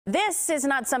This is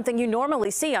not something you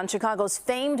normally see on Chicago's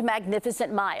famed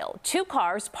Magnificent Mile. Two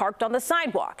cars parked on the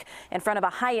sidewalk in front of a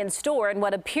high-end store in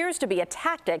what appears to be a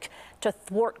tactic to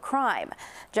thwart crime.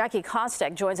 Jackie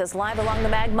Kostek joins us live along the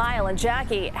Mag Mile. And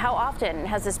Jackie, how often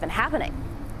has this been happening?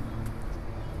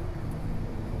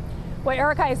 Well,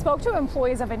 Erica, I spoke to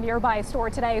employees of a nearby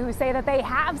store today who say that they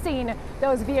have seen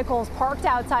those vehicles parked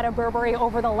outside of Burberry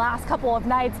over the last couple of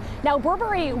nights. Now,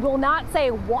 Burberry will not say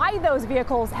why those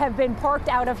vehicles have been parked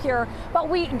out of here, but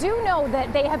we do know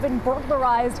that they have been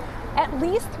burglarized at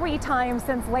least 3 times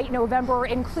since late November,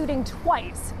 including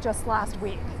twice just last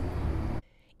week.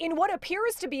 In what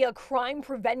appears to be a crime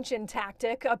prevention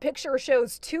tactic, a picture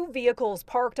shows 2 vehicles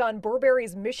parked on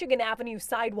Burberry's Michigan Avenue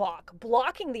sidewalk,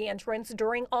 blocking the entrance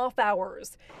during off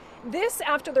hours. This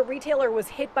after the retailer was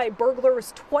hit by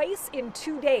burglars twice in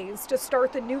 2 days to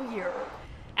start the new year.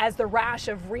 As the rash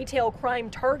of retail crime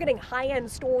targeting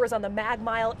high-end stores on the Mag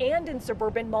Mile and in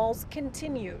suburban malls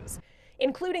continues,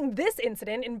 including this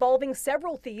incident involving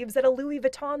several thieves at a Louis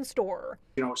Vuitton store.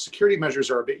 You know, security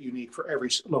measures are a bit unique for every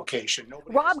location.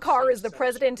 Rob Carr is the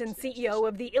president and CEO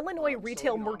of the Illinois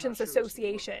Retail Merchants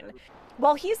Association.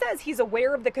 While he says he's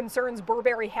aware of the concerns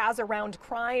Burberry has around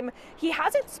crime, he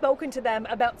hasn't spoken to them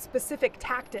about specific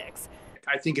tactics.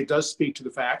 I think it does speak to the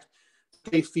fact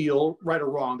they feel, right or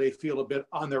wrong, they feel a bit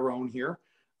on their own here.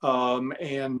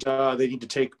 And they need to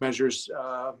take measures,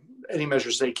 any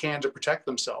measures they can to protect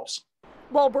themselves.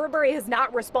 While Burberry has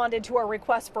not responded to our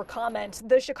request for comment,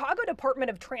 the Chicago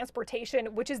Department of Transportation,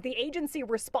 which is the agency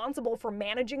responsible for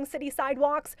managing city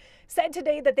sidewalks, said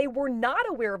today that they were not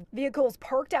aware of vehicles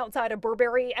parked outside of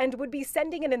Burberry and would be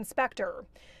sending an inspector.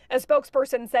 A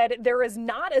spokesperson said there is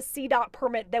not a CDOT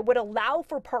permit that would allow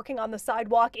for parking on the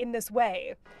sidewalk in this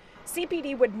way.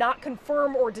 CPD would not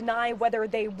confirm or deny whether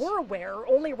they were aware,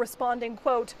 only responding,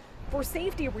 quote, "For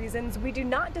safety reasons, we do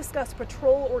not discuss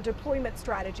patrol or deployment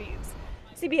strategies."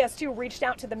 CBS 2 reached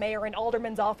out to the mayor and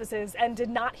alderman's offices and did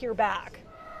not hear back.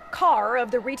 Carr of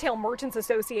the Retail Merchants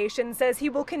Association says he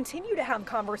will continue to have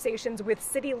conversations with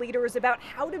city leaders about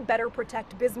how to better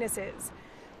protect businesses.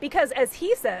 Because, as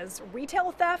he says,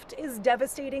 retail theft is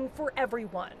devastating for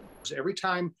everyone. Every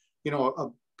time, a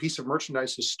piece of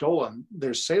merchandise is stolen,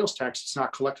 there's sales tax that's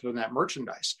not collected on that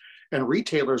merchandise. And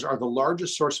retailers are the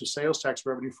largest source of sales tax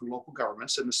revenue for local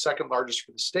governments and the second largest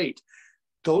for the state.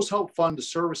 Those help fund the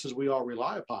services we all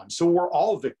rely upon. So we're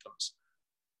all victims.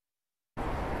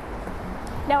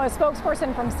 Now, a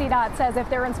spokesperson from CDOT says if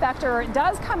their inspector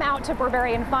does come out to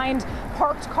Burberry and find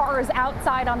parked cars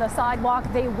outside on the sidewalk,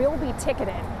 they will be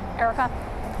ticketed. Erica?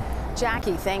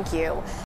 Jackie, thank you.